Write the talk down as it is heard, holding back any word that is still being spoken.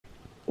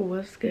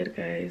What's good,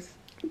 guys?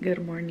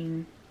 Good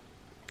morning.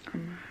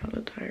 I'm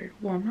hella tired.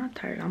 Well, I'm not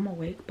tired, I'm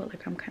awake, but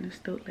like I'm kind of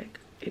still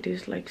like, it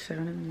is like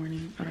 7 in the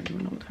morning. I don't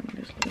even know what time it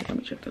is. Let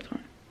me check the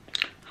time.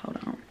 Hold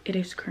on. It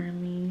is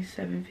currently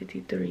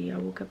 7:53. I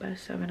woke up at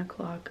 7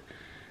 o'clock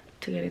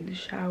to get in the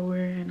shower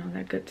and all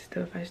that good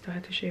stuff. I still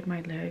had to shave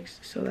my legs,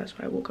 so that's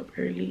why I woke up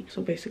early.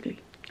 So basically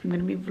I'm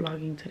gonna be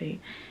vlogging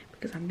today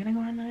because I'm gonna go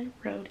on a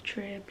road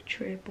trip,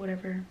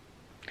 whatever.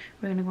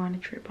 We're gonna go on a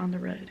trip on the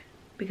road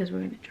because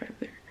we're gonna drive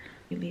there.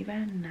 We leave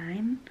at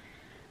 9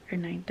 or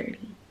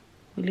 9:30.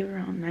 We leave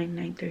around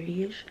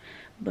 9:30ish,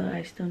 but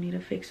I still need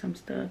to fix some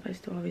stuff. I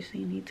still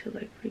obviously need to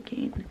like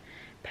freaking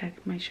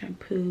pack my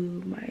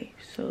shampoo, my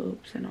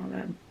soaps, and all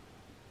that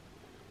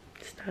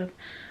stuff.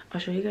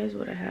 I'll show you guys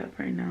what I have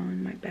right now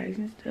in my bags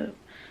and stuff,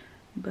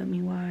 but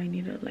meanwhile I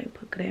need to like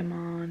put crema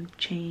on,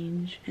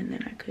 change, and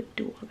then I could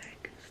do all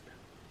that good stuff.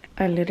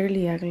 I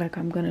literally act like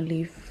I'm gonna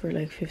leave for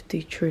like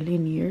 50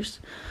 trillion years,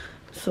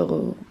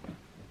 so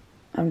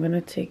I'm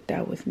gonna take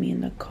that with me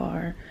in the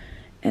car,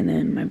 and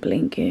then my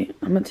blanket.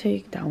 I'm gonna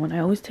take that one. I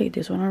always take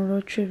this one on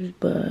road trips,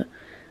 but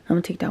I'm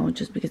gonna take that one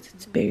just because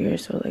it's bigger,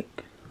 so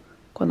like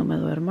cuando me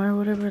duerma or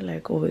whatever,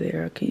 like over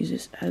there I can use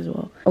this as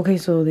well. Okay,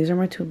 so these are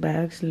my two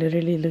bags.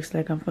 Literally looks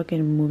like I'm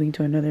fucking moving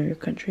to another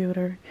country or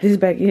whatever. This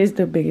bag is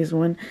the biggest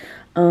one.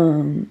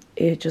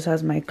 It just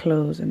has my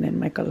clothes and then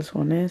my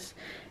calzones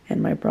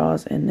and my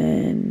bras, and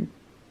then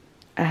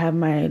I have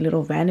my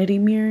little vanity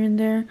mirror in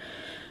there,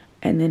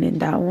 and then in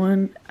that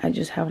one I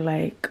just have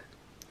like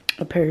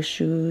a pair of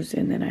shoes,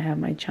 and then I have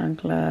my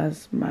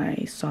chanclas, my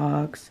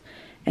socks,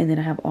 and then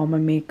I have all my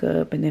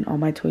makeup, and then all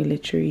my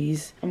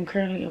toiletries. I'm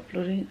currently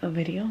uploading a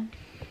video.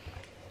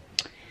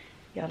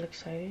 Y'all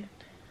excited?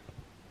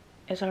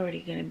 It's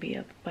already gonna be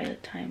up by the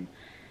time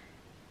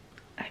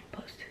I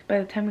post it. By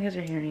the time you guys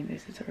are hearing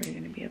this, it's already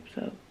gonna be up,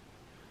 so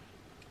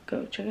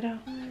go check it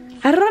out.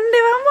 ¿A dónde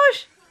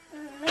vamos?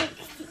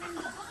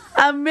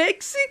 A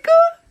Mexico?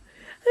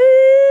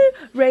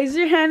 Raise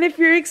your hand if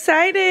you're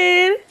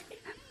excited.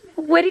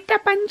 Güerita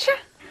Pancha,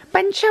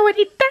 Pancha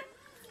güerita,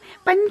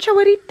 Pancha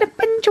güerita,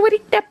 Pancha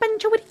güerita,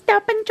 Pancha güerita,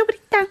 Pancha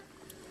güerita.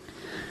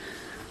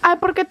 Ay,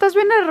 ¿por qué estás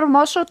bien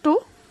hermoso tú?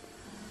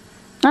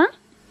 ¿Ah?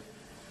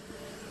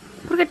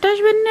 ¿Por qué estás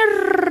bien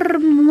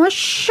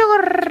hermoso?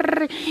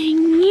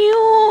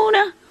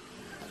 Ñura.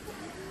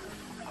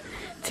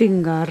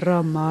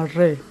 Chingarra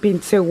marre,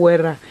 pinche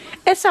güera.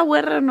 Esa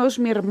güera no es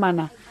mi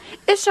hermana.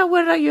 Esa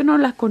güera yo no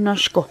la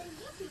conozco.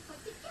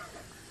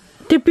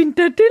 ¿Te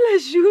pintaste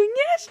las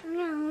uñas?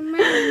 No,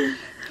 mami.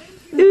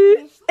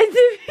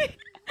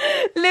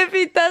 ¿Le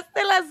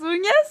pintaste las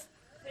uñas?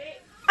 Sí.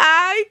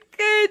 ¡Ay,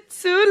 qué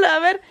chula! A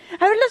ver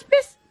los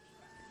pies.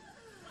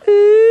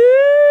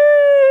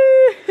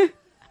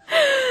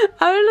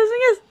 A ver las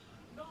uñas.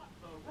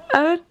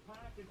 A ver.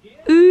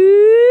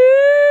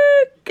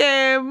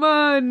 ¡Qué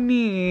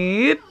bonita!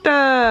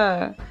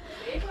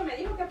 Me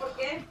dijo que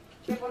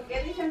por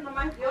qué dicen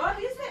nomás yo,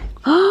 dice.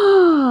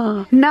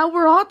 Ah, now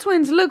we're all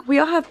twins. Look, we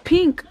all have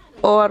pink.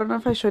 Oh, I don't know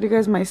if I showed you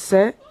guys my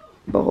set,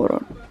 but hold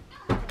on.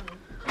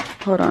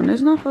 Hold on,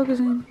 it's not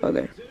focusing.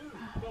 Okay.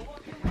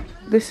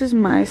 This is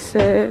my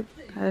set.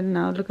 And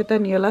now look at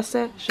Daniela's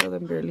set. Show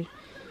them, girly.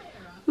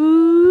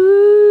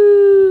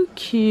 Ooh,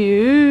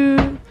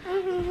 cute.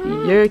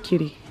 You're a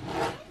cutie.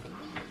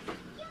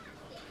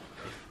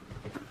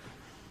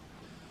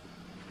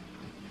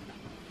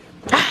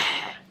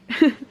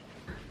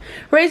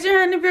 Raise your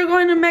hand if you're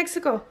going to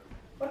Mexico.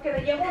 Porque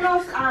le llevo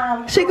unos,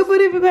 Shake a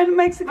booty if you're going to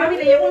Mexico. mami,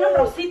 le llevo unas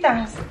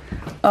rositas.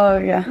 Oh,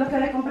 yeah. Lo que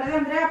le compré de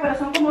Andrea, pero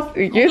son como...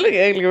 You look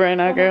ugly right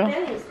now, girl.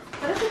 tenis.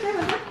 Pero es okay,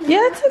 ¿verdad?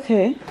 Yeah, it's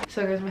okay.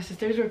 So guys, my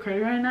sister's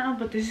recording right now,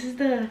 but this is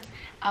the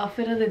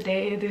outfit of the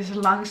day. This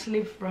long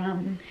sleeve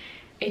from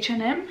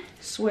H&M,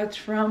 sweats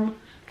from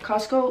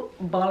Costco,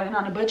 balling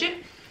on a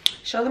budget.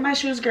 Show them my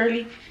shoes,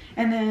 girly,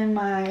 and then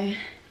my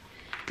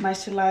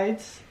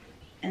slides,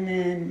 and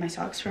then my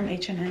socks from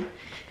H&M.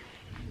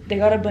 They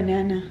got a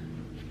banana.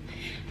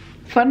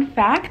 Fun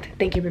fact,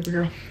 thank you, baby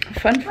girl.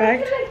 Fun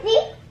fact.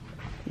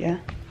 Yeah.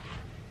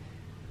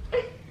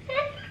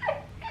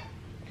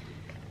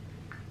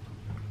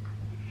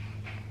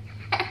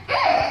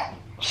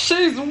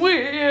 She's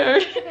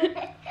weird.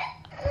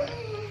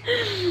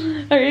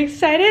 Are you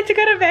excited to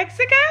go to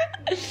Mexico?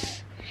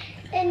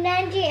 And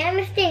Angie, I'm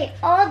gonna stay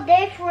all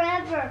day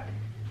forever.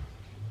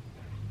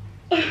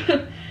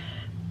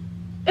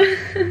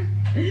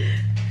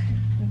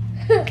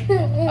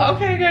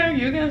 Okay, girl,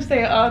 you're gonna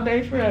stay all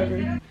day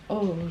forever.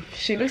 Oh,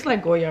 she looks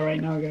like Goya right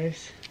now,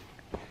 guys.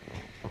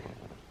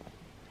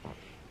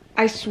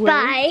 I swear,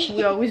 Bye.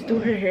 we always do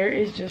her hair.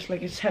 It's just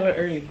like it's hella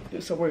early,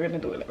 so we're gonna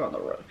do it like on the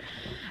road.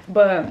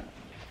 But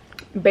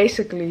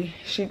basically,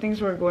 she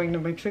thinks we're going to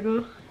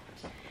Mexico.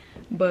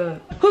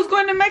 But who's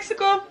going to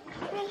Mexico?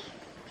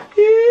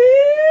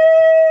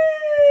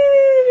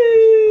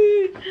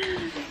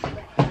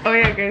 Oh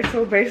yeah, guys.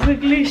 So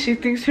basically, she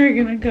thinks we're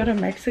gonna go to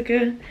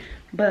Mexico,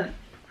 but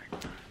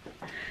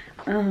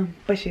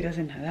she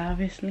doesn't know that,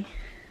 obviously.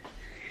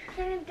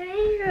 Can I do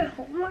your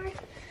homework?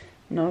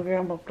 No, girl,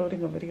 I'm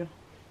uploading a video.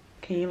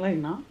 Can you like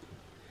not?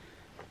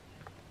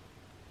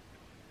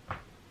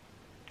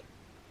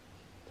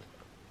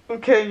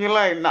 Okay, you're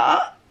like,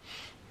 nah.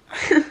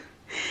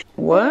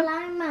 What?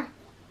 Lima.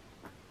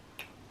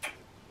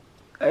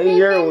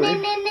 You're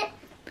weird.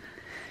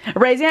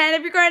 Raise your hand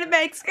if you're going to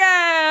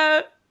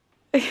Mexico.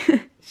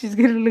 She's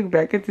gonna look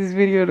back at this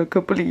video in a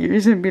couple of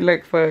years and be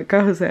like, fuck,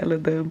 I was hella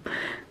dumb.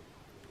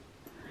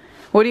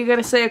 What are you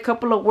gonna say? A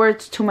couple of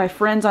words to my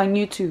friends on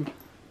YouTube.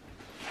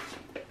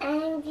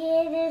 I'm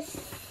gonna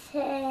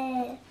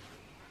say...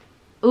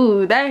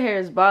 Ooh, that hair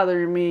is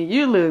bothering me.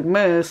 You look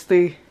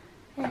musty.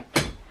 I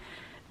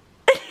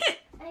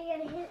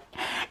gotta hit...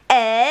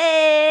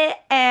 Hey,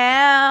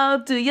 ow,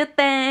 do your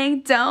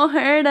thing. Don't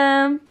hurt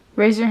them.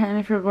 Raise your hand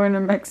if you're going to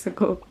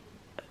Mexico.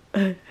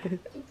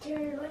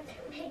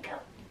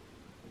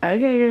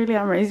 Okay, girlie,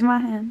 I'm raising my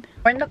hand.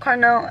 We're in the car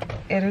now.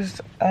 It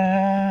is,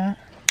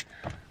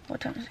 what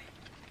time is it?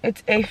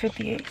 It's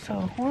 8:58,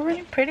 so we're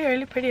running pretty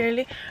early.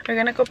 We're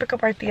gonna go pick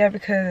up our tia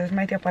because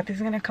my tia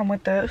Pati's gonna come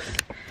with us.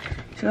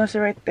 She's gonna sit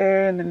right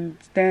there, and then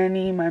it's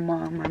Danny, my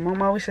mom. My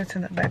mom always sits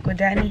in the back with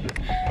Danny,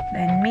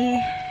 then me,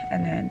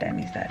 and then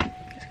Danny's daddy.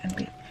 It's gonna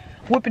be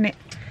whipping it.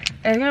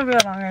 And it's gonna be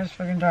a long ass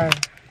fucking drive.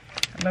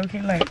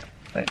 Low-key, like,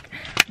 but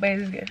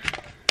it's good.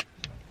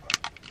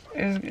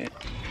 It's good.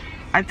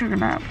 I took a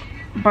nap.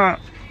 But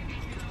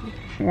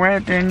we're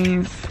at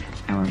Danny's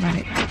and we're about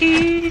to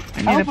eat. I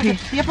need to pee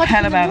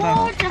hella bad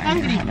though.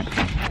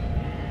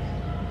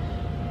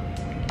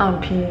 I'm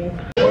peeing.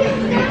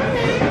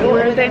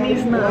 We're at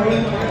Danny's now.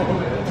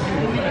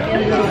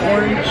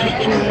 Orange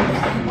juice.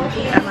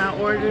 And I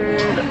ordered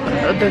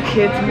the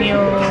kids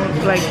meal,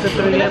 like the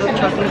 3 little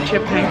chocolate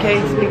chip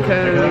pancakes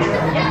because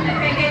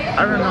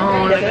I don't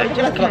know, like I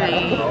just can't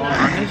eat,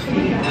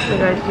 honestly.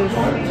 Like I just,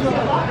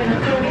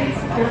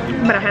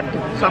 but I have to,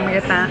 so I'm gonna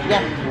get that.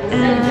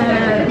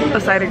 And a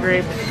side of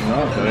grapes.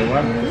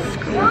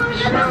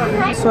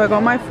 So I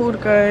got my food,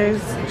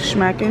 guys.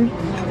 Schmacking.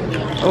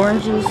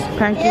 Orange juice,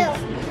 pancakes.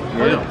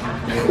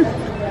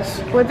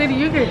 What did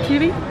you get,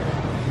 cutie?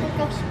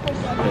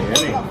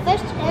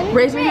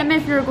 Raise your hand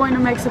if you're going to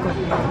Mexico.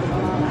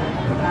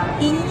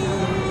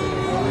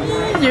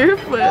 You're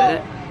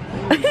fun.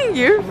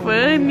 You're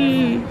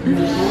funny.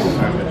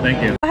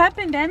 Thank you. What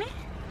happened, Danny?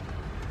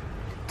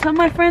 Tell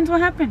my friends what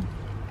happened.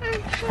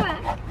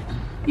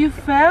 You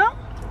fell?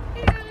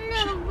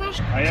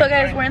 So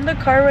guys, we're in the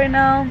car right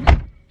now.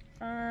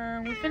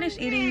 We finished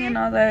eating and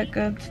all that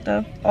good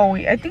stuff. Oh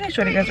wait, I think I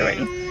showed you guys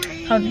already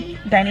how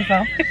Danny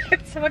fell.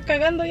 Se va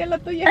cagando ya la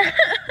tuya.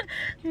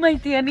 My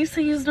tía needs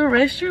to use the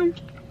restroom.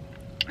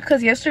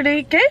 Because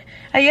yesterday, ¿qué?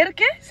 ¿Ayer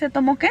qué? ¿Se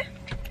tomó qué?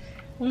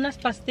 Unas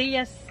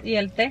pastillas y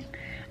el té.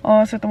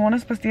 Oh, se tomó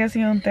unas pastillas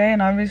y un té,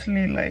 and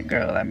obviously, like,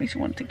 girl, that makes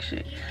you want to take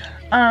shit.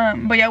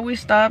 But yeah, we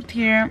stopped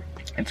here.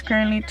 It's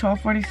currently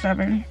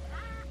 12:47.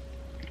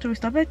 So we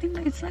stopped, I think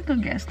it's like a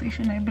gas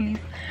station, I believe.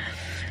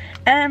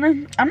 And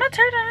I'm not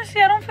tired,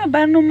 honestly. I don't feel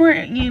bad no more.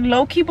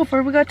 Low-key,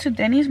 before we got to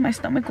Denny's, my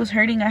stomach was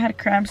hurting. I had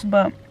cramps,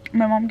 but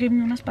my mom gave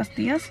me unas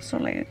pastillas, so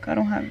like I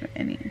don't have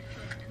any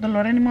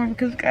dolor anymore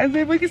because guys,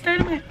 I fucking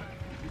started my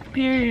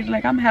period.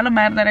 Like I'm hella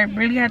mad that I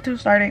really had to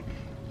start it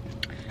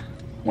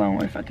when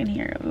we're fucking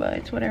here, but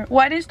it's whatever.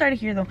 Well, I didn't start it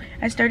here though.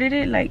 I started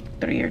it like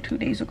 3 or 2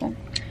 days ago,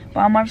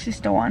 but I'm obviously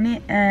still on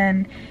it.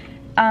 And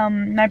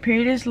my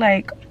period is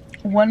like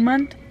 1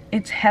 month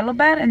it's hella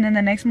bad, and then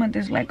the next month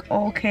is like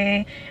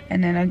okay,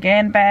 and then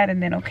again bad,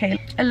 and then okay.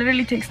 It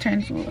literally takes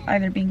turns with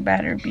either being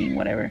bad or being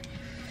whatever.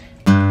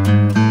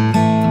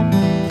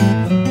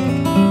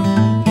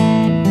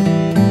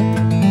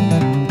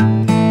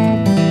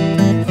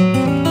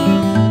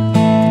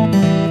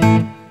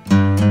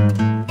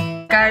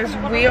 Guys,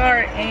 we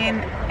are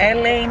in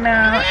LA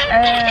now.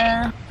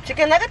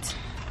 Chicken nuggets?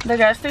 The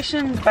gas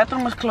station's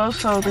bathroom was closed,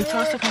 so they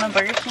told us to come to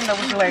Burger King that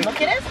was like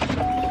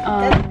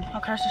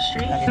across the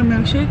street. A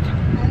milkshake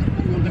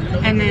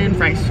and then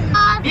fries.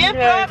 Bien,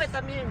 pruebe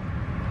también.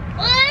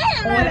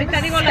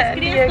 Ahorita digo, las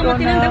crías como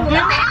tienen de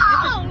juguete.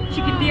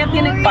 Chiquitilla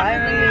tiene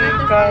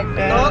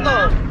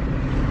todo.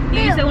 Y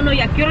dice uno,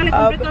 ¿y a qué hora le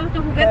compré todos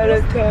estos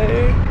juguetes?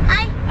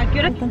 ¿A qué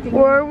hora?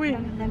 Where are we?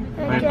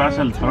 Ahí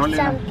pasa el trole.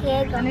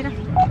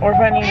 We're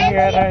finally here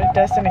at our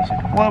destination.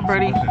 Well,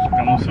 Birdie.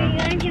 Vamos a...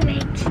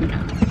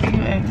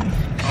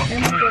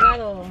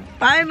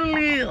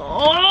 Finally!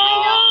 Oh!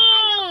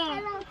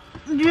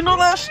 You know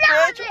that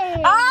stretch?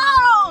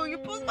 Oh! You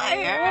pulled my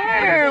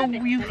hair!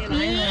 You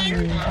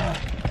fiend!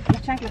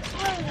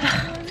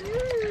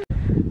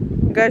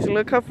 Guys,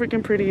 look how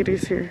freaking pretty it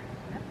is here.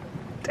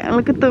 Damn,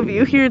 look at the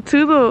view here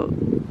too, though.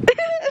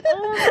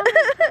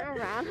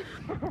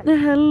 The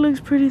hell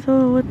looks pretty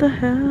though. What the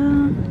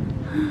hell?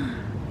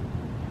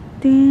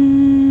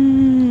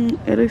 Dang.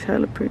 It looks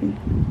hella pretty.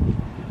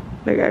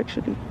 Like,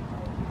 actually.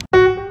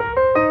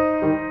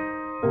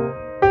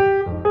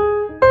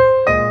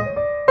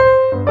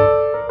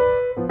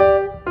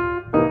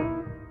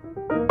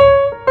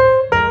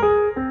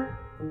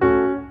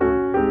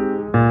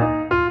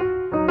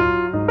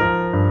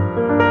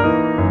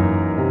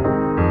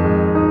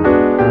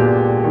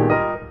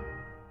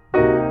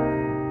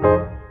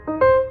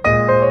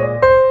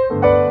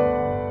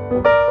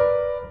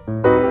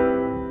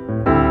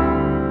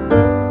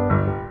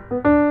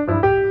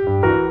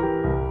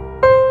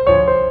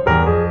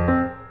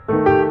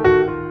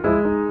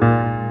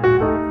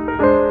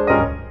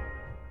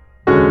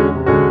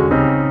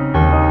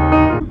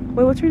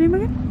 what's your name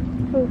again?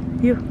 Who?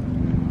 You.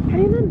 How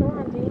do you not know,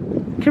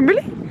 Angie?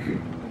 Kimberly?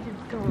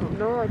 Don't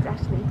know, it's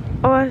Ashley.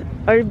 Oh,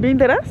 are you being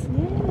dead ass?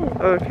 Yeah.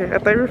 Oh, okay, I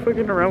thought you were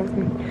fucking around with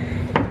me.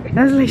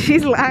 I was like,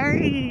 she's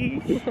lying.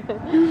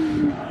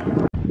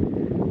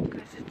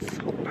 Guys, it's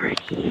so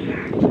pretty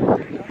here.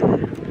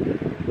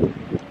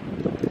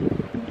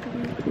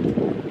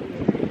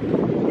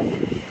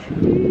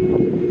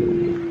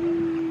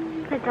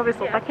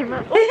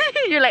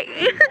 You're like,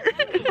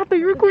 I thought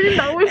you were recording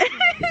that way.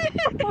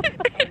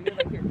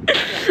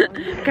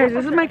 Guys,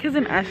 this is my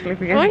cousin Ashley, if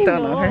you guys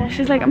don't know her.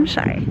 She's like, I'm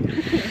shy.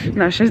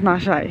 No, she's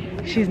not shy.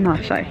 She's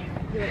not shy.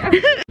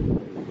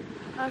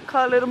 I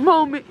call it a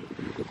moment.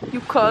 You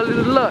call it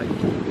a lot.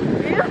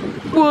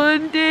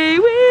 One day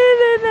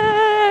with a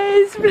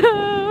nice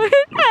flow.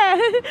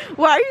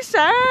 Why are you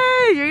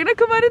shy? You're gonna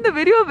come out in the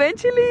video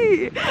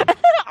eventually.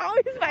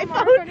 Always my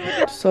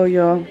phone. So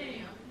y'all,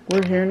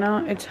 we're here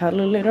now. It's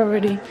hella late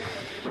already.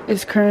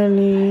 It's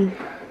currently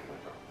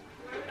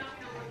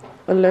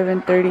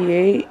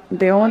 11:38.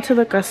 They all went to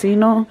the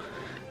casino,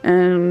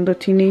 and the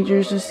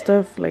teenagers and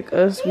stuff like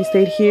us, we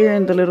stayed here,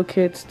 and the little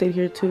kids stayed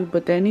here too.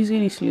 But Danny's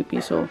getting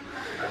sleepy, so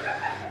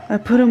I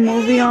put a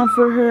movie on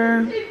for her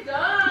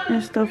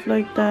and stuff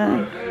like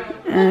that.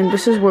 And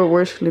this is where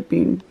we're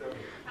sleeping,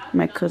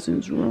 my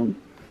cousin's room,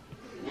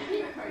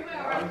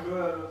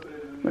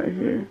 right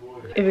here.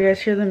 If you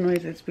guys hear the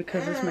noise, it's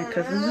because it's my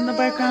cousins in the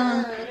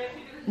background.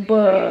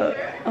 But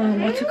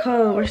what's it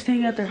called? We're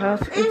staying at their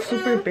house. It's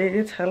super big.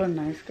 It's hella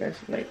nice, guys.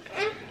 Like,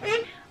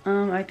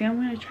 I think I'm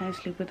gonna try and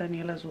sleep with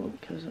Daniela as well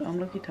because I'm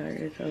looking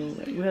tired. So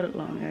like, we had a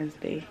long ass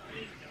day.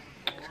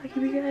 So I'll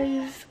keep you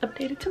guys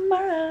updated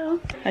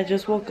tomorrow. I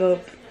just woke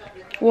up.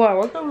 Well, I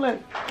woke up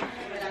like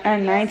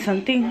at 9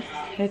 something.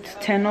 It's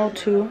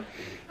 10:02.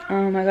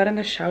 I got in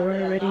the shower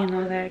already and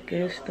all that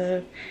good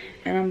stuff,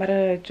 and I'm about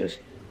to just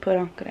put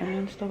on crema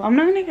and stuff. I'm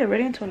not gonna get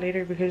ready until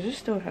later because it's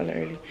still hella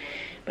early.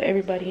 But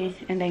everybody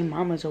and their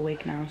mama's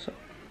awake now, so.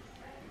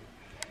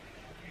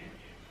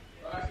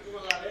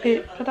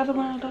 Hey,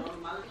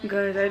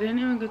 guys, I didn't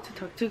even get to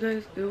talk to you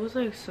guys. It was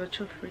like such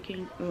a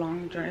freaking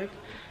long drive.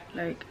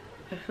 Like,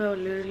 it felt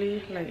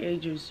literally like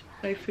ages.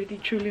 Like 50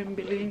 trillion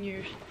billion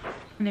years.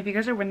 And if you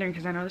guys are wondering,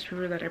 because I know there's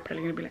people that are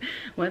probably gonna be like,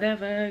 what the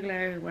fuck,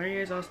 like, why are you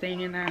guys all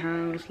staying in that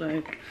house?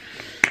 Like,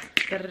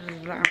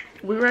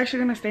 we were actually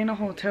gonna stay in a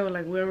hotel.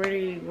 Like,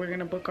 we're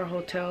gonna book our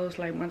hotels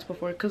like months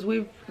before, because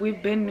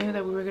we've been knew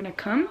that we were gonna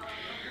come,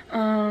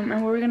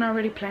 and we were gonna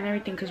already plan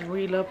everything because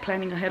we love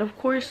planning ahead, of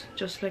course,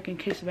 just like in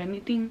case of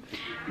anything.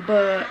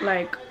 But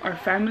like our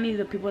family,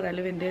 the people that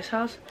live in this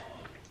house,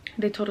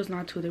 they told us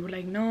not to. They were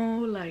like, no,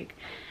 like,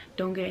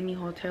 don't get any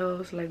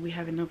hotels, like we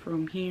have enough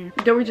room here.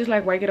 They were just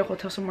like, why get a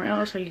hotel somewhere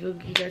else? Or you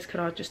guys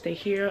could all just stay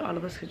here, all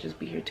of us could just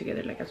be here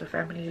together, like as a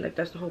family. Like,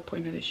 that's the whole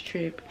point of this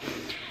trip.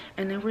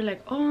 And then we're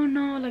like, oh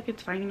no, like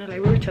it's fine, you know.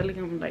 Like, we were telling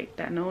them like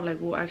that, no, like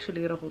we'll actually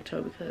get a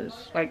hotel,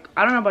 because like,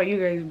 I don't know about you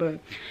guys, but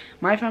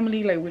my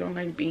family, like, we don't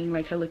like being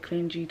like hella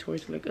clingy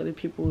towards like other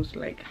people's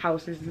like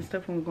houses and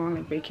stuff when we go on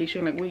like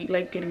vacation. Like, we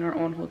like getting our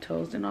own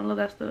hotels and all of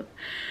that stuff.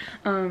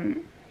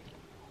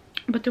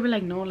 But they were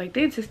like, no, like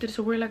they insisted.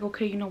 So we're like,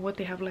 okay, you know what,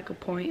 they have like a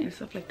point and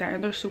stuff like that,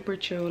 and they're super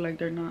chill. Like,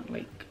 they're not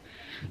like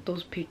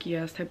those picky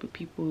ass type of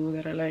people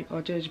that are like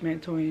all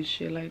judgmental and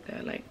shit like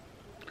that. Like,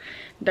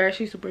 they're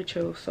actually super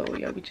chill. So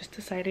yeah, we just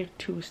decided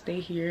to stay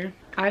here.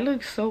 I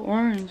look so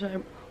orange.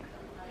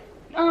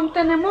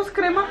 Tenemos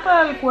crema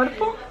para el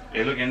cuerpo.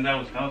 Es lo que anda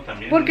buscando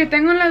también. Porque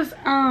tengo las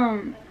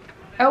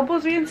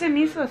elbows bien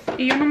cenizas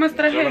y yo nomás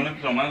traje.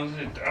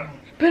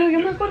 Pero yo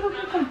me acuerdo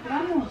que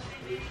compramos.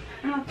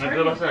 No te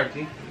lo vas a hacer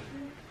aquí.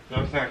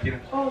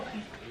 Oh,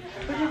 okay.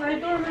 Because I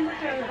don't remember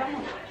que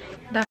agarramos.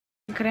 That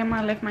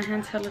crema left my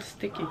hands hella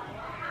sticky.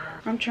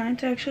 I'm trying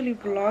to actually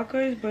vlog,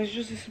 guys, but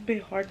it's a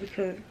bit hard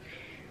because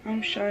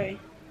I'm shy.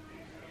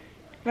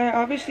 Like,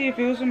 obviously if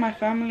it was with my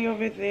family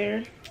over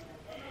there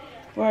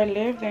where I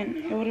live, then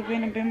it would have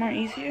been a bit more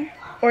easier.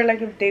 Or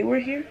like if they were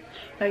here,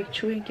 like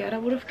Chewy and Kiara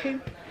would have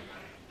came,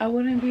 I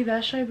wouldn't be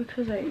that shy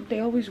because they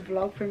always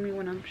vlog for me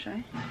when I'm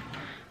shy.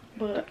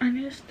 But I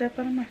need to step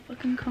out of my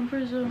fucking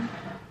comfort zone.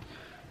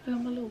 Like,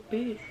 I'm a little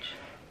bitch.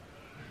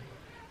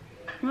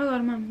 Oh my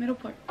god, my middle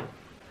part.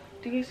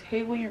 Do you guys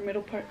hate when your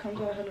middle part comes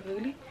out hella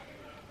ugly?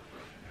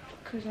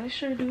 Cause I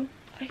sure do.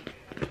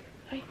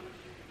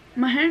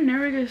 My hair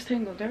never gets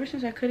tangled. Ever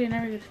since I cut it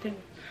never gets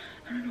tangled.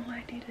 I don't know why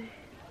I did it.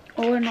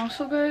 Oh, and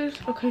also guys,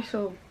 okay,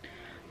 so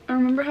I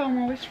remember how I'm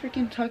always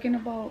freaking talking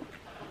about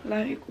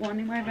like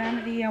wanting my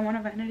vanity. I want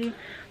a vanity.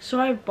 So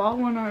I bought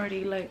one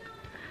already. Like,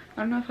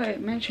 I don't know if I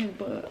mentioned,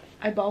 but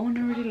I bought one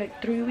already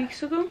like 3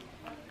 weeks ago.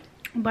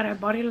 But I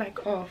bought it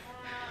like off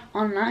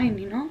online,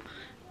 you know.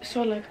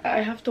 So like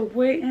I have to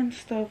wait and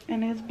stuff,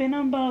 and it's been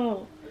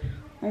about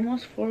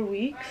almost 4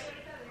 weeks.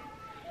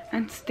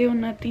 And still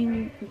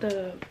nothing.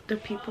 The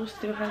people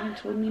still haven't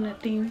told me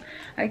nothing.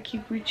 I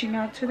keep reaching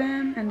out to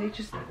them, and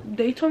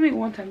they told me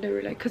one time, they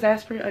were like, because I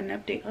asked for an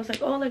update. I was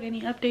like, oh, like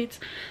any updates?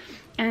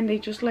 And they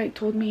just like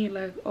told me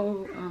like,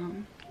 oh,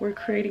 we're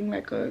creating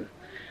like a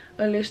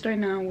a list right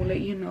now. We'll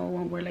let you know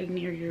when we're like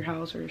near your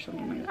house or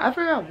something like that. I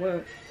forgot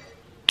what.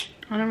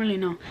 I don't really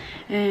know.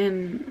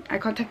 And I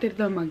contacted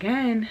them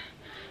again.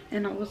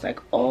 And I was like,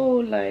 oh,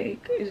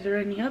 like, is there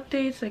any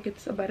updates? Like,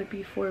 it's about to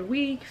be 4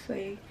 weeks.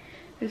 Like,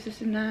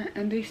 this and that.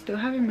 And they still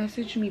haven't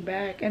messaged me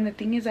back. And the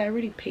thing is, I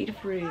already paid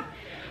for it.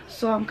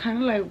 So I'm kind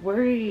of like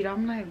worried.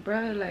 I'm like,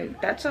 bruh,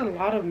 like, that's a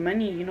lot of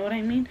money. You know what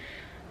I mean?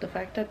 The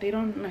fact that they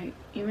don't like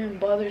even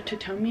bother to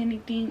tell me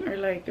anything, or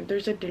like if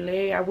there's a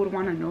delay, I would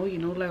want to know, you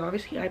know, like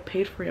obviously I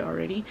paid for it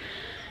already.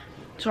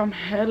 So I'm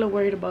hella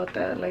worried about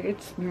that. Like,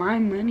 it's my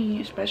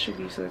money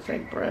especially, so it's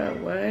like, bruh,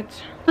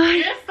 what?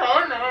 You're so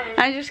nice.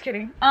 I'm just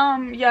kidding.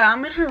 Yeah,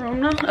 I'm in her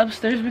room now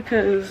upstairs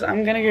because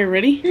I'm gonna get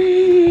ready.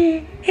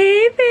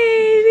 Hey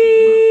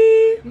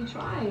baby. You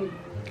tried.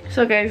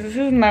 So guys, this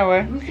is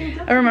Nawa.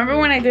 I remember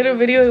when I did a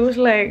video, it was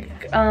like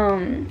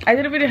I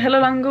did a video hella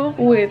long ago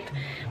with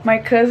my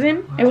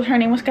cousin. Her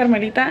name was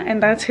Carmelita,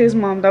 and that's his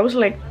mom. That was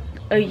like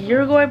a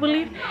year ago, I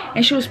believe.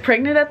 And she was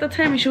pregnant at the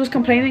time, and she was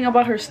complaining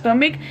about her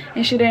stomach,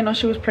 and she didn't know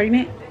she was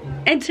pregnant.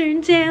 And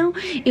turns out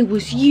it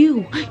was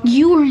you.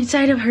 You were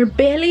inside of her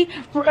belly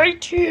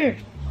right here.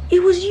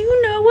 It was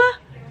you, Noah.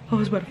 Oh, it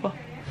was about to fall.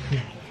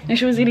 And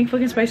she was eating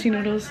fucking spicy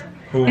noodles.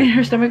 And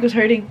her stomach was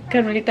hurting.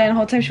 Carmelita, and the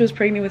whole time she was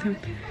pregnant with him.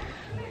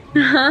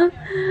 Ay,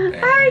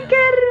 qué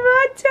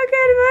hermoso, qué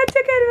hermoso,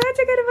 qué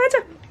hermoso, qué hermoso.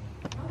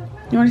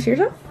 You want to see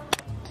yourself?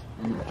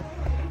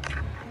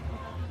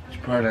 It's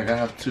probably like I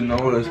have 2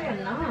 Noahs.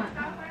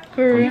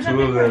 For real?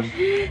 2 of them.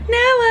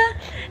 Noah,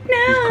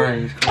 Noah.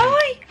 He's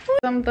crying.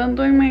 I'm done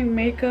doing my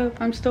makeup.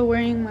 I'm still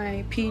wearing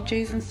my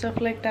PJs and stuff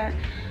like that.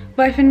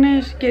 But I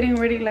finished getting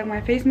ready, like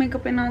my face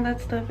makeup and all that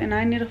stuff. And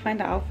I need to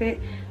find the outfit.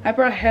 I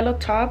brought hella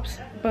tops,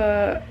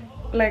 but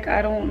like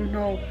I don't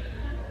know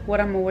what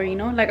I'm gonna wear, you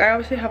know. Like I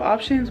obviously have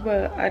options,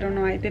 but I don't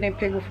know. I didn't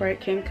pick before I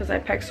came because I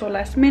packed so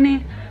last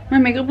minute. My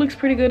makeup looks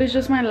pretty good. It's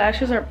just my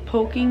lashes are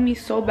poking me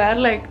so bad.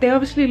 Like they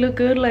obviously look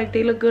good, like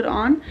they look good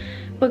on,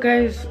 but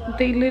guys,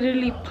 they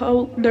literally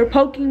they're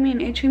poking me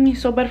and itching me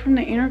so bad from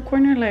the inner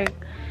corner. Like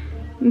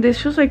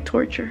this feels like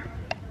torture.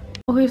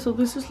 Okay, so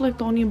this is like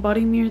the only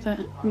body mirror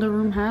that the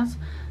room has,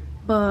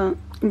 but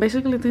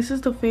basically this is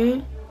the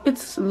fit.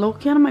 It's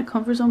low-key out of my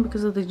comfort zone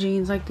because of the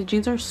jeans. Like the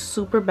jeans are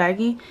super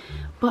baggy,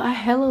 but I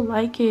hella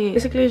like it.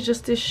 Basically it's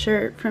just this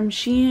shirt from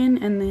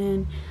Shein, and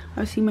then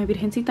I see my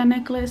Virgencita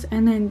necklace,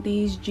 and then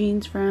these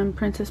jeans from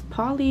Princess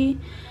Polly,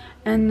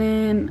 and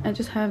then I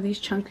just have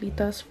these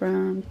chanclitas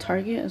from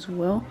Target as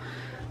well.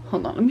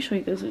 Hold on, let me show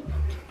you guys it.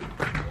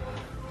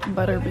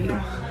 Better view.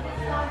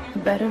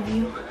 Better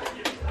view.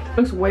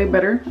 Looks way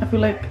better. I feel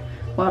like,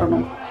 well, I don't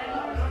know.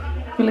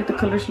 I feel like the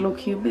colors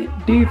low-key a bit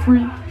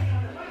different.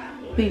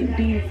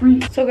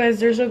 So guys,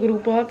 there's a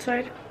grupo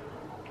outside,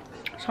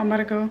 so I'm about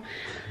to go.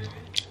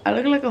 I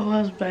look like a whole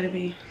ass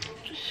baby.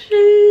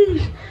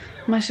 Sheesh.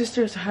 My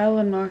sister's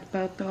hella knocked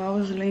out though. I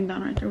was laying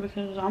down right there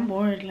because I'm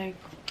bored. Like,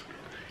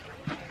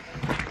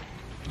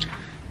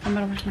 I'm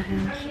about to wash my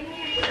hands.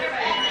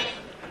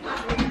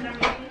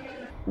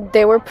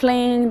 They were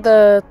playing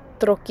the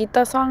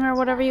troquita song or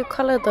whatever you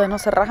call it, the no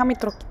se raja mi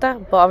troquita,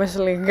 but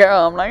obviously,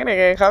 girl, I'm not gonna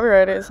get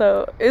copyrighted,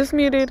 so it's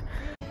muted.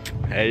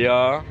 Hey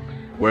y'all,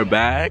 we're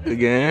back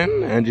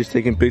again. Angie's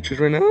taking pictures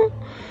right now.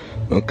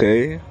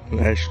 Okay,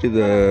 actually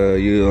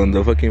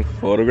the fucking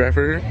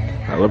photographer,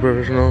 hella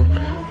professional.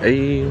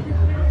 Hey.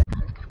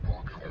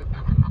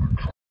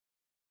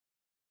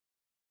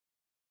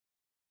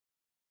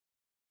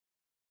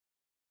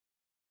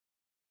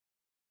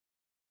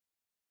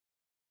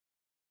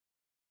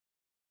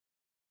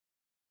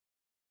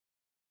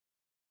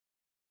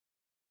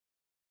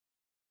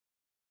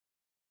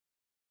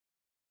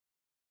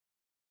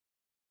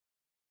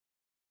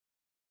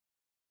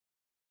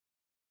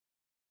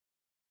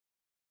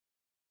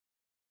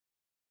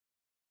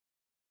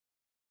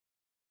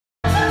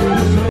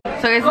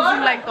 So guys, this is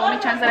like the only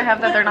chance that I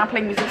have that they're not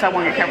playing music, so I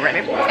won't get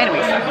copyrighted.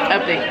 Anyways,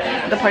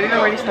 update. The party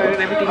already started,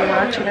 everything. We're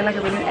all chilling like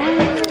a minute.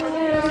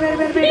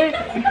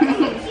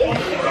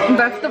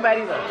 That's the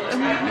baddie though.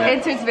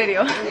 It's his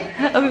video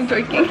of him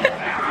twerking.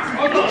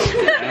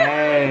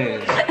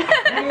 Hey.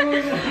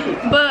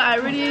 But I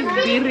already ate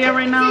birria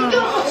right now,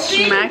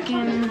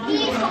 smacking.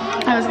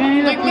 I was gonna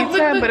eat a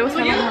pizza, but it was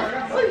hella hot.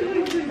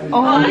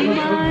 Oh my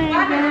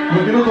god.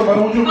 No quiero tomar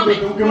mucho porque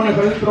tengo que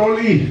manejar el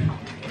trolley.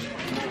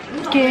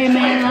 Que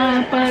me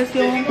da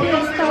pasión.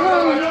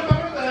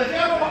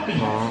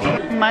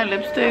 My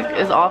lipstick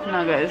is off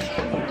now, guys.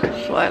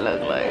 That's what I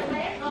look like.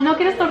 ¿No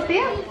quieres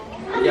tortilla?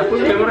 Ya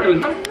pues me voy a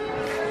reventar.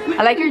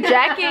 I like your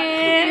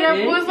jacket.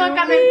 Le puso a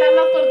calentar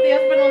las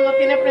tortillas, pero no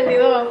tiene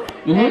prendido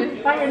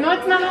el fire. No,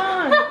 it's not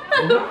on.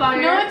 No,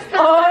 it's not.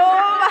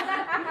 Oh,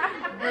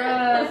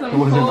 Bruh, It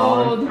wasn't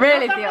on.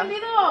 really, está tío?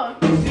 prendido.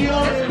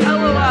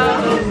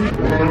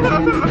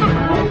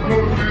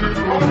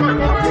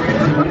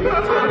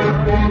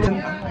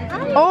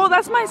 Oh,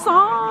 that's my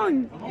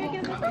song.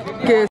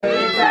 ¿Qué?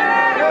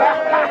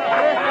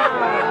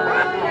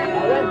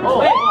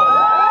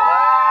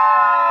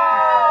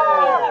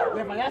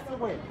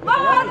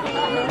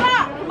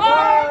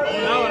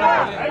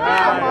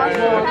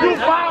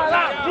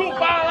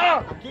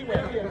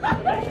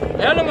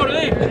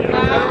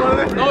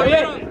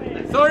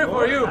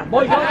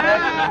 Voy yo.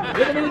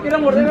 Yo también quiero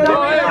morder.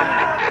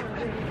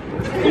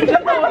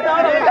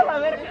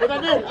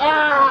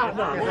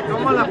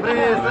 ¿Cómo la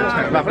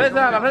fresa? La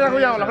fresa,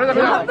 cuidado, la fresa,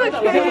 cuidado.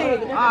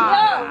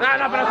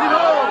 No, pero así no.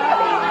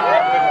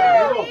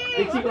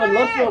 Qué chico el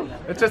oso.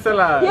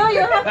 Échesela.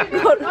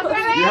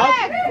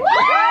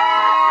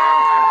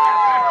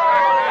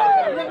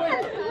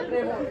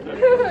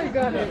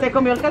 Se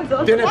comió el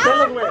calzón. Tiene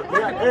pelos, güey.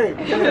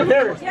 Tiene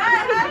pelos.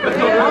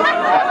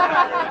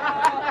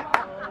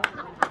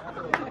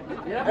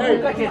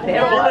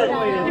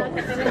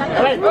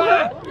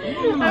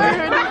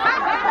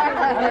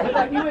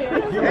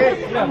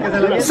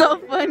 So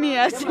funny,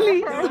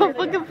 Ashley. So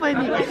fucking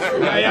funny.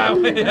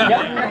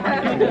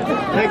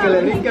 Que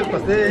le rinque el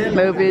pastel.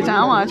 Little bitch, I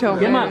don't want to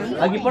choke.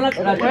 Aquí pon la. I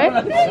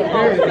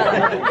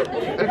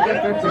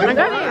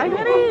got it.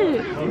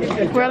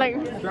 We're like,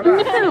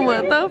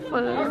 what the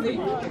fuck?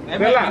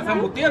 Se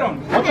embutieron.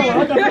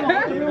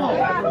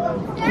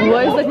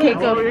 What is the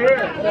cake of?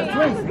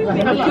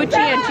 Cuchi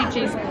and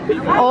Chichis.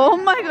 Oh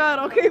my god,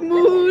 okay,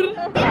 mood.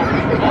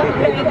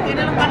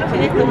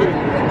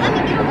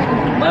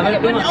 A ver,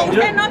 prima.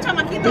 Usted no,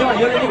 chamaquito. Prima,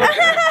 yo le digo.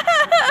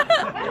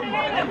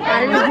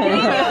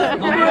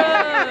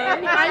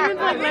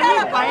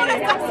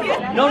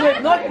 No,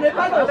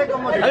 palo.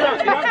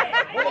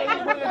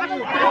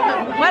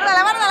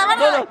 Guárdala. No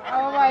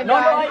hay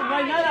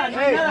nada.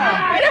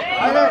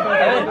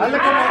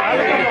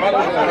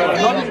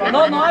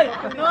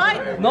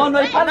 No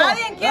hay palo.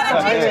 Nadie quiere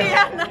chichi.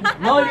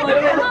 No hay palo.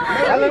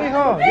 Dale,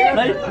 mijo.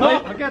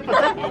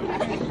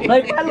 No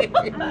hay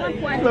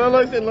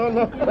palo.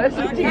 No.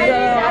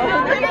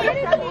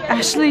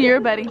 Ashley, you're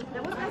Betty.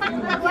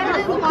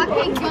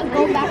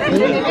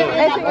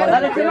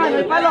 Dale, prima, no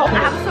hay palo. I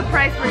have a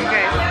surprise for you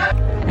guys.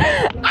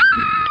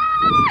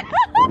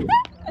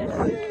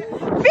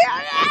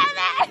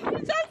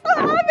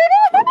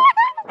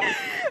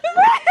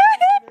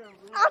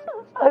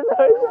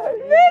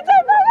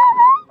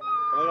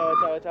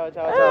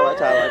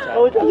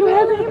 You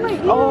have it in my ear.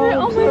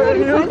 Oh my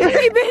god.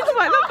 Hey, bitch,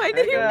 why not find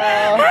it here?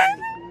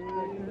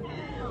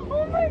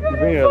 Oh my god,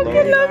 I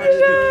fucking love you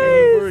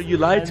guys. You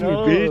lied to me,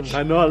 bitch.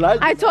 I know I lied.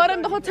 I told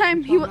him the whole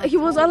time. He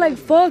was all like,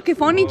 fuck,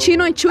 if only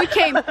Chino and Chuy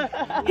came.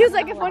 He was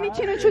like, if only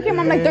Chino and Chuy came.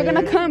 I'm like, they're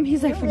gonna come.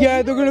 He's like,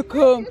 yeah, they're gonna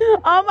come.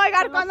 Oh my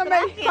god, cuando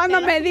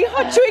me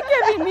dijo Chuy que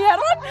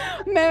vinieron,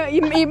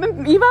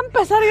 iba a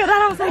empezar a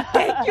llorar. I was like,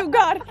 thank you,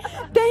 God.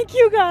 Thank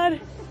you, God.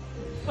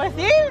 Pues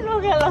sí,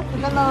 lo que nos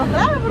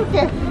trae,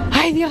 porque.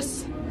 Ay,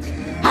 Dios.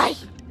 Ay.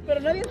 Pero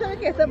nadie sabe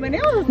que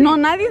venimos. No,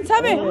 nadie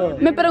sabe.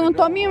 Me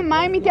preguntó a mi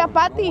mamá y mi tía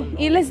Patty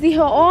y les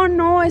dijo, oh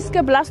no, es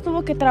que Blas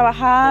tuvo que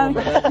trabajar.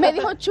 Me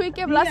dijo Chuy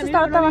que Blas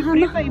estaba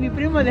trabajando. Mi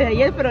primo desde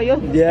ayer, pero yo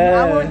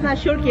I was not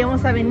sure que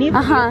íbamos a venir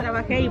porque yo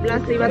trabajé y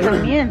Blas iba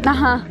también.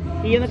 Ajá.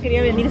 Y yo no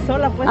quería venir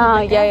sola, pues.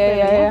 Ah,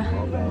 ya.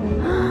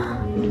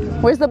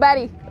 Where's the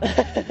Betty?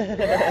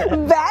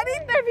 Betty,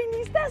 ¿te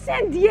viniste a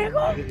San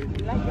Diego?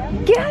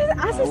 ¿Qué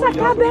haces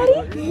acá,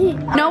 Betty?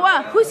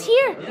 Noah, who's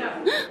here?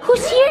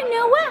 Who's here,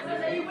 Noah?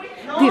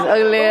 He's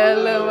ugly, I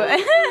love it.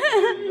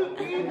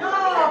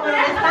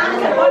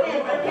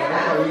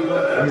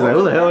 He's like,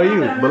 who the hell are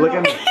you? But look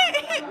at me.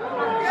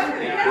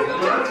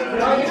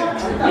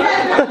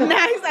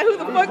 Nice, like, who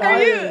the fuck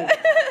are you?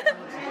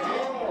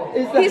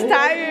 He's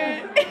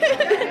tired.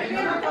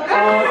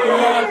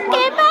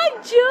 ¡Qué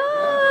macho!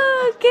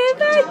 ¡Qué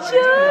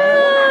macho!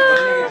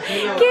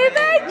 ¡Qué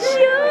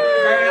macho!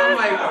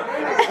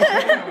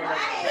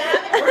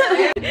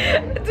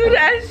 Dude,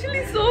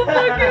 Ashley's so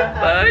fucking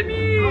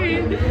funny.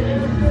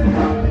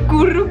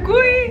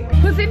 Kurukui.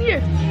 Who's in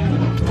here?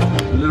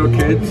 Little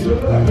kids. Oh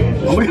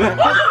my god.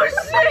 Oh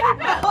shit!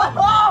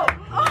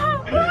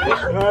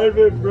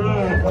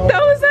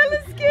 That was hella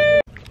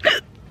scary.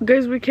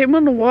 Guys, we came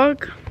on a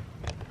walk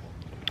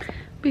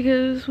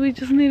because we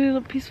just needed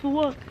a peaceful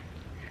walk.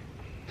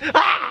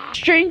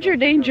 Stranger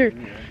danger.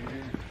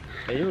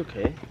 Are you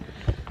okay?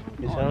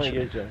 You sound like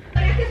you're drunk.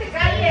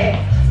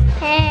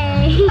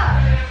 Hey.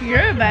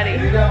 You're a baddie.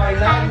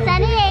 I'm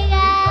San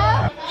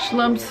Diego.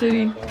 Slum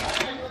City.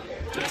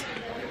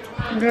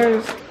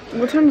 Guys,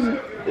 what time is it?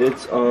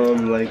 It's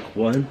like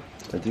 1,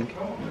 I think.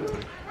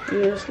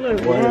 Yeah, it's like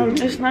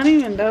it's not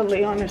even that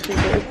late, honestly,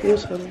 but it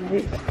feels so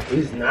late.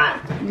 It's not.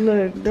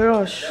 Look, they're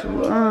all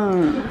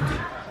slum.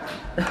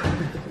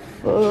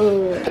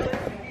 Oh,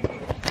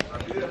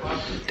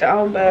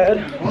 down bad.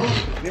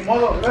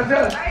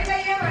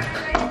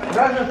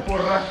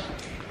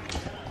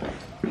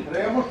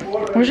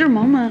 Where's your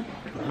mama?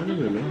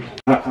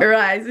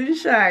 Rise and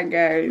shine,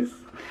 guys.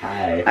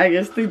 Hi. I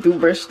guess they do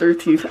brush their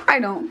teeth. I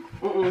don't.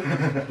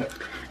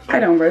 I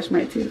don't brush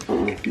my teeth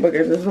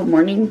because it's the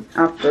morning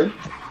after.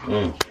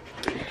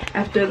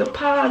 After the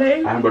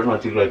party. I haven't brushed my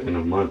teeth like in a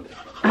month.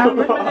 I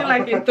haven't brushed it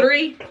like in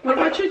 3. What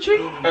about you,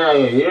 Tree?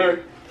 A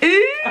year.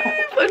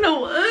 But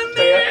no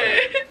wonder.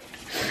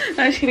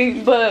 I'm just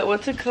kidding, but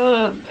what's it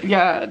called?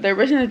 Yeah, they're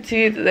brushing their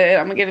teeth.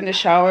 I'm gonna get in the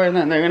shower and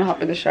then they're gonna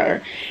hop in the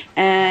shower.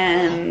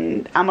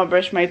 And I'm gonna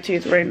brush my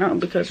teeth right now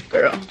because,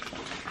 girl.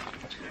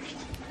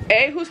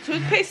 Hey, whose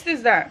toothpaste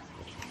is that?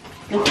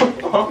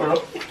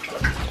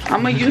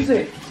 I'ma use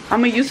it.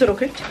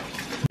 Okay?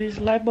 These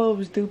light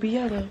bulbs do be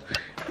yellow.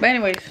 But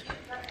anyways,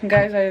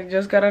 guys, I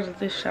just got out of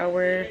this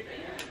shower.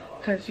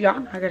 Cause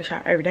y'all, I gotta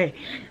shower every day.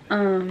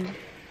 I'm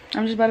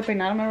just about to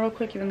peinar real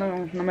quick, even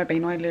though no me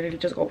peino, I literally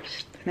just go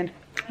and then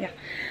yeah.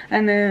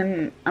 And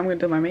then I'm gonna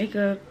do my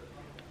makeup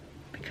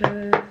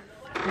because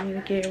I need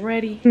to get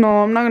ready.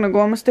 No, I'm not gonna go.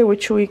 I'm gonna stay with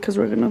Chewy because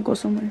we're gonna go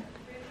somewhere.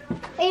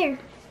 Here.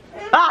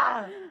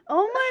 Ah!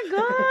 Oh my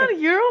god,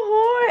 you're a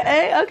whore.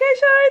 Hey, okay,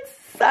 shorts.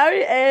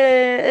 Sorry.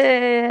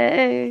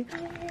 Hey.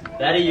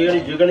 Daddy,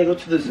 you're gonna go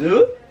to the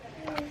zoo?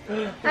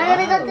 I'm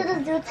gonna go to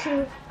the zoo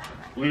too.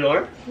 We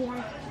are?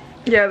 Yeah.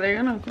 Yeah, they're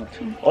gonna go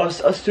too. Oh,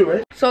 us too,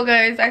 right? So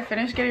guys, I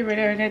finished getting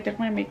ready already. I did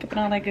my makeup and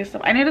all that good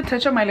stuff. I need to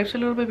touch up my lips a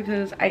little bit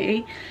because I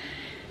ate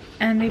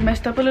and they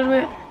messed up a little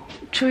bit.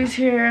 Chewy's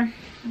here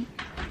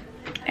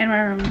in my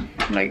room.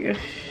 Like,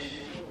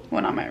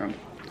 well, not my room.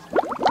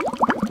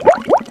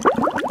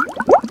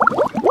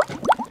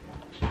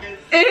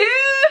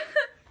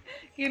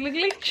 You look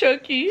like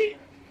Chucky.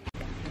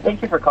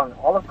 Thank you for calling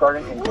Olive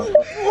Garden in Whoa.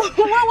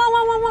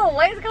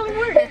 Why is it calling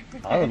word?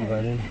 Olive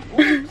Garden.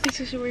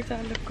 She works at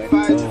Olive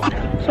Garden.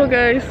 So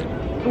guys,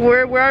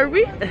 where are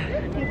we?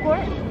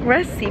 Seaport? We're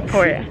at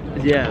Seaport.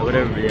 Yeah,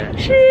 whatever, yeah.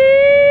 Sheesh.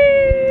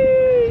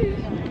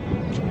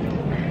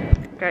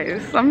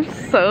 Guys, I'm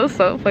so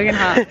fucking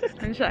hot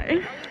and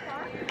shy.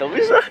 Don't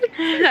be shy.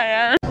 I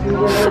am.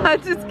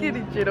 I'm just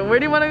kidding, Chino. Where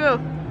do you want to go?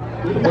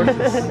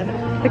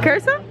 The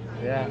Cursa?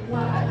 Yeah.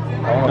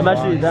 I'm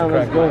actually down,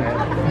 let's go.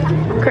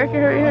 Crack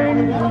your hair.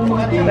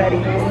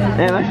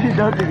 Hey, I'm actually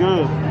down to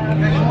go.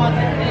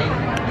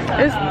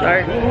 It's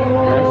dark.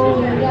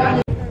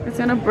 It's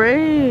gonna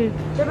break.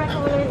 What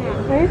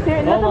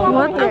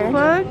the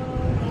fuck?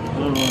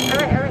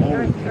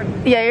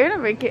 Alright. Yeah, you're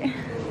gonna break it.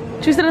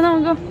 Should we sit down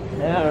and go?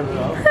 Yeah, I don't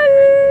know.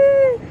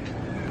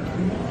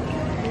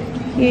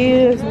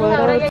 Here's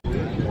what I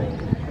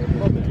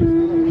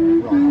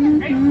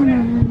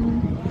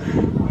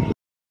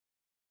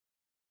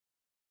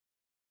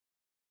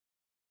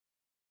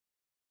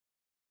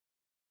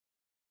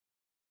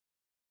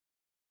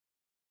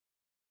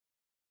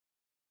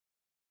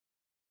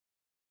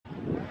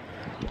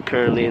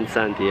Currently in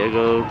San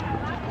Diego.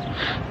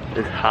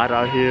 It's hot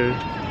out here.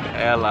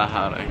 Hella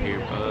hot out here,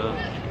 bro.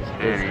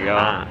 There you go.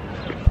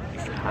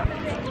 It's hot.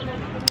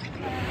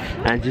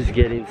 I'm just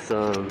getting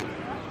some.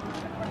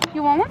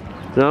 You want one?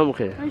 No, I'm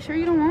okay. Are you sure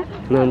you don't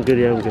want? No, I'm good.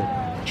 Yeah, I'm good.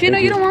 Chino,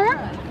 you don't want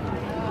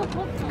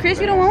one? Chris,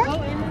 you don't want one?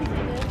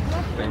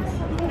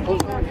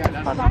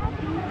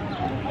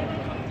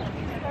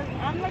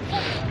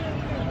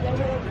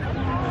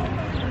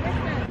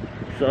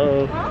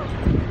 So,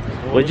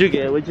 what'd you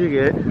get?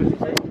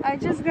 I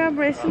just got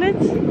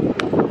bracelets.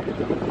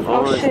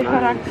 Oh, shit,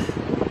 nice.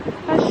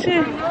 Oh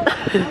shit.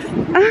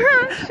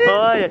 Shit.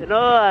 Oh, yeah.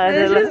 No,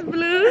 This is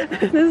blue.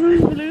 This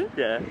one's blue.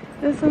 Yeah.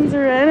 This one's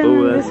red, and Oh,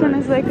 then that's this one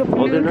nice. is like a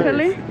blue they're nice.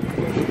 color.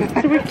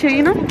 Super cute,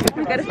 you know?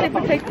 You gotta stay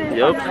protected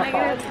Yup. from the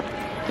negative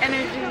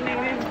energy,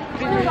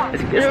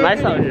 negative. It's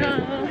nice out here.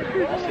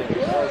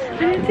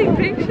 I need to take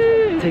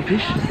pictures. Take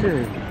pictures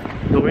then.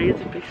 No, where you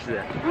take pictures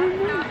at? Oh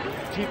no.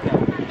 Cheap.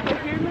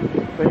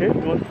 Right here? You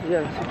want?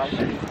 Yeah.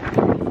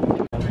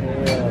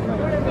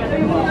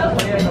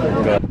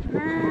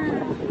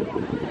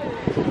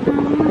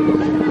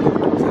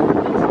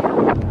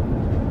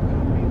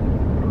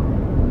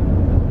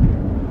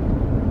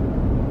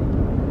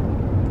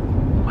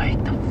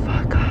 Wake the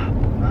fuck up.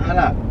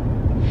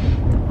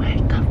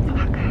 Wake the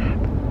fuck up.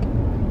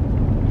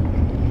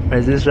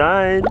 Rise and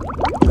shine.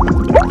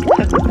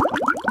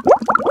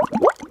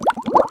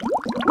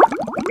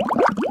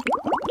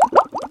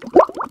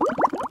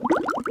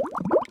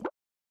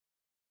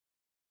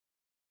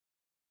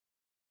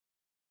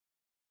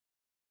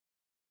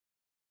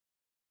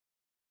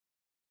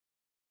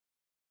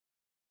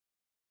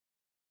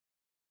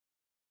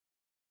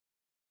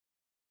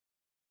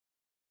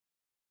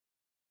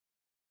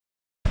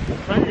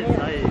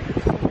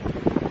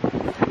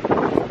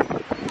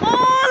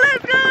 Oh,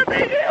 let's go!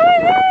 Take it! Oh,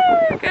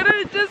 yeah! Got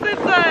it just in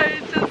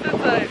time.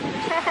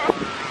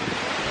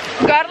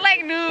 Got it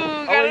like new.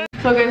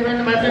 So guys, we're in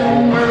the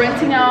bathroom. We're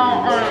renting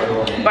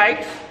out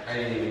bikes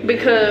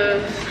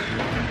because,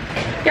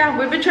 yeah,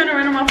 we've been trying to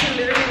rent them out for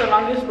literally the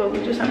longest, but we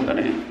just haven't got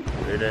it.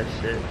 Hear that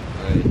shit.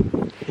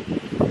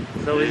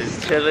 So we're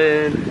just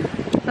chilling.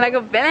 Like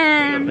a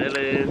villain.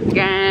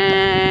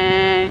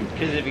 Gang.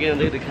 Because if you're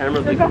gonna look at the camera,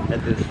 look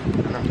at this.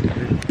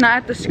 Not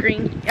at the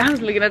screen. I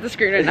was looking at the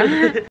screen right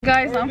now.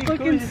 Guys, I'm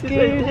fucking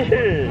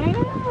scared.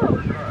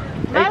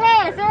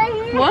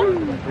 What?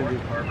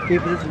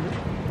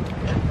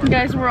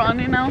 Guys, we're on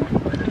it now.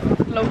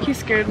 Low-key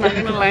scared, not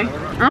gonna lie.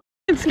 I'm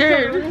fucking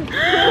scared.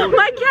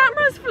 My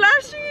camera's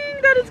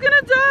flashing that it's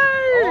gonna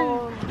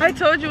die. I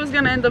told you it was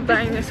gonna end up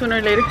dying sooner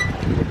or later.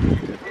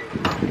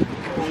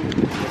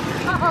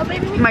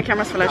 My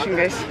camera's flashing,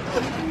 guys.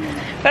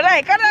 Go!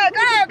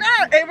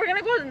 Hey, we're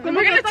gonna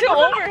chill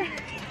over.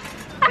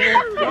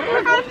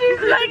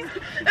 She's like,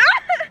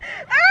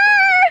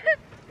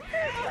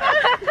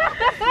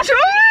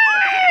 Troy!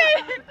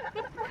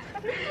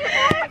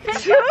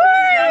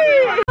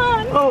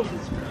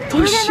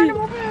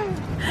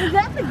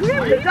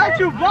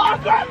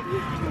 Chewbacca!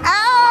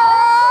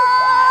 Ow!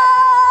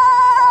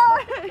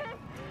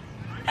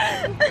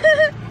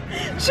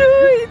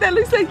 Chewy, that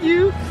looks like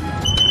you.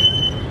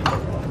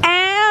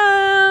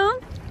 Ow!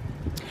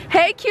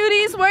 Hey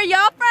cuties, where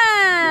y'all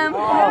from?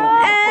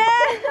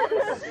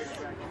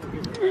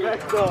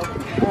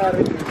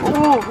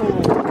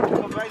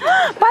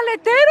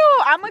 Paletero!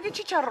 I'm gonna get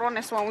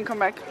chicharrones when we come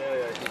back.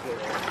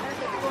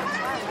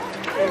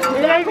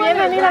 Mira, ahí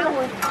viene, míralo.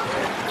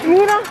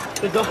 Mira.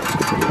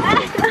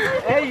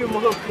 Hey, you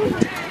mother.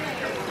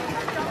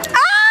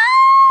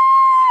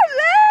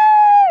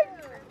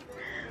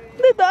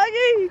 The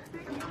doggy.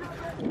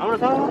 Vámonos,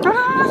 No.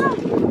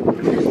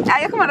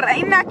 Ay, es como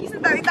reina aquí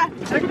sentadita.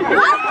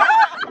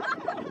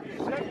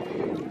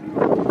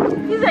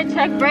 He said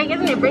check break,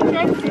 isn't it? Break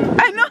check?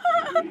 I know.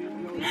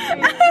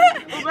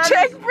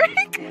 Check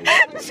break.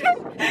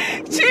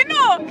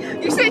 Chino,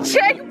 you said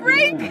check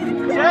break.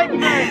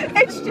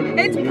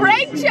 It's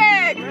break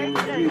check.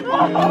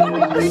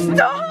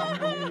 Stop.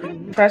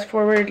 Fast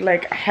forward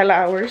like hella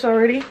hours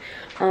already.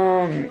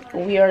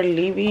 We are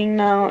leaving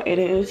now. It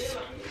is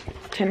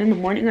 10 in the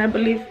morning, I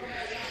believe.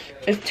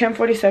 It's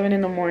 10:47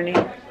 in the morning.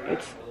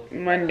 It's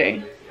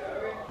Monday.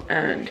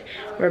 And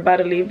we're about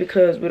to leave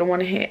because we don't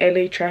want to hit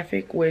LA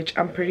traffic, which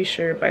I'm pretty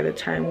sure by the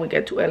time we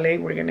get to LA,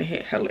 we're gonna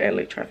hit hell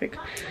LA traffic.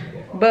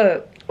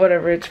 But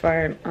whatever, it's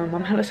fine. I'm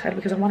hella sad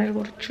because I wanted to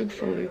go to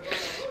Chick-fil-A,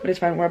 but it's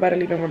fine. We're about to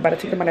leave and we're about to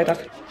take the maletas.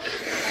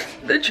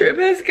 The trip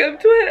has come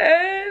to an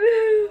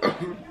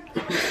end.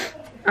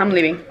 I'm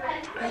leaving.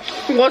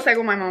 Well, like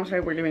when my mom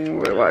said we're leaving,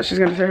 well, she's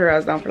gonna sit her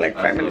ass down for like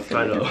 5 minutes.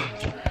 I know.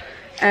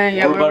 And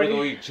yeah, we're about to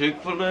go eat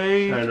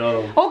Chick-fil-A. I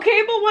know.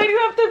 Okay, but why do you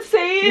have to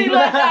say it?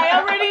 Like, I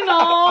already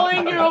know,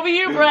 and you're over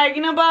here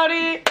bragging about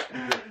it.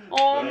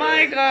 Oh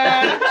my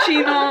god,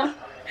 Chino.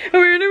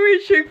 We're gonna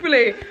reach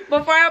Chick-fil-A.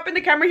 Before I opened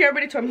the camera, he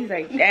already told me, he's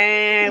like,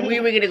 damn, we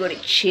were gonna go to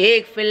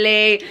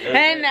Chick-fil-A.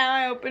 And now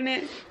I open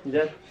it.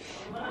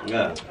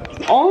 Yeah.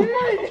 Oh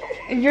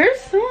my, you're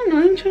so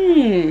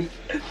annoying.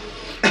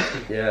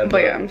 Yeah.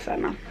 But yeah, I'm sad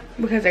now.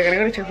 Because they're gonna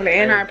go to Chick-fil-A,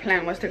 and our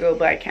plan was to go,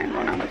 but I can't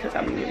go now because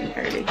I'm leaving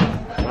early.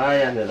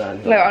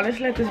 Like,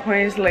 honestly, at this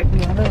point, it's like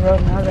we're on the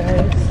road now,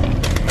 guys.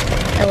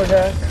 And we're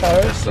gonna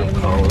That's some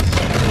calls.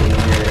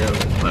 Yeah,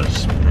 what a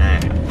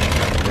smack.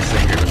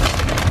 Listen here.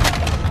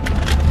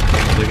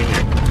 Look in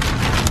here.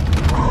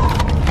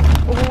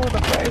 oh, the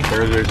fries.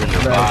 Burgers in the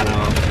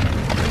bottom.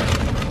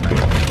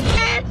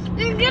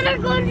 You're gonna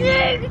go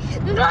dig.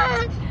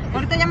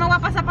 Ahorita ya me voy a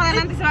pasar para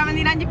adelante y se va a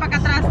venir Angie para acá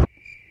atrás.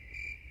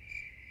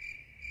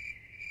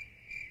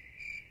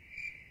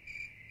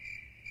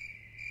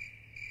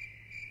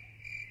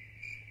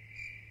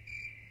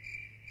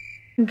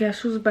 Guess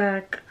who's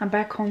back? I'm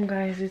back home,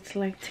 guys. It's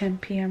like 10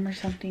 p.m. or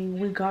something.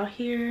 We got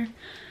here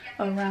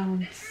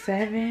around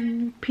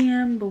 7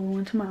 p.m. but we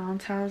went to my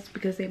aunt's house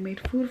because they made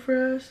food for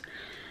us.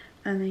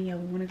 And then yeah,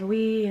 we went to go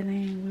eat, and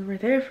then we were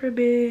there for a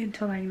bit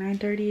until like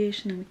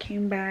 9:30ish, and then we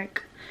came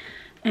back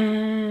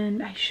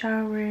and I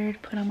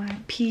showered, put on my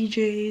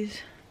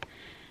PJs,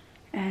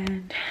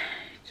 and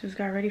just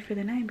got ready for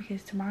the night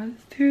because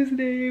tomorrow's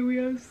Tuesday and we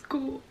have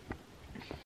school.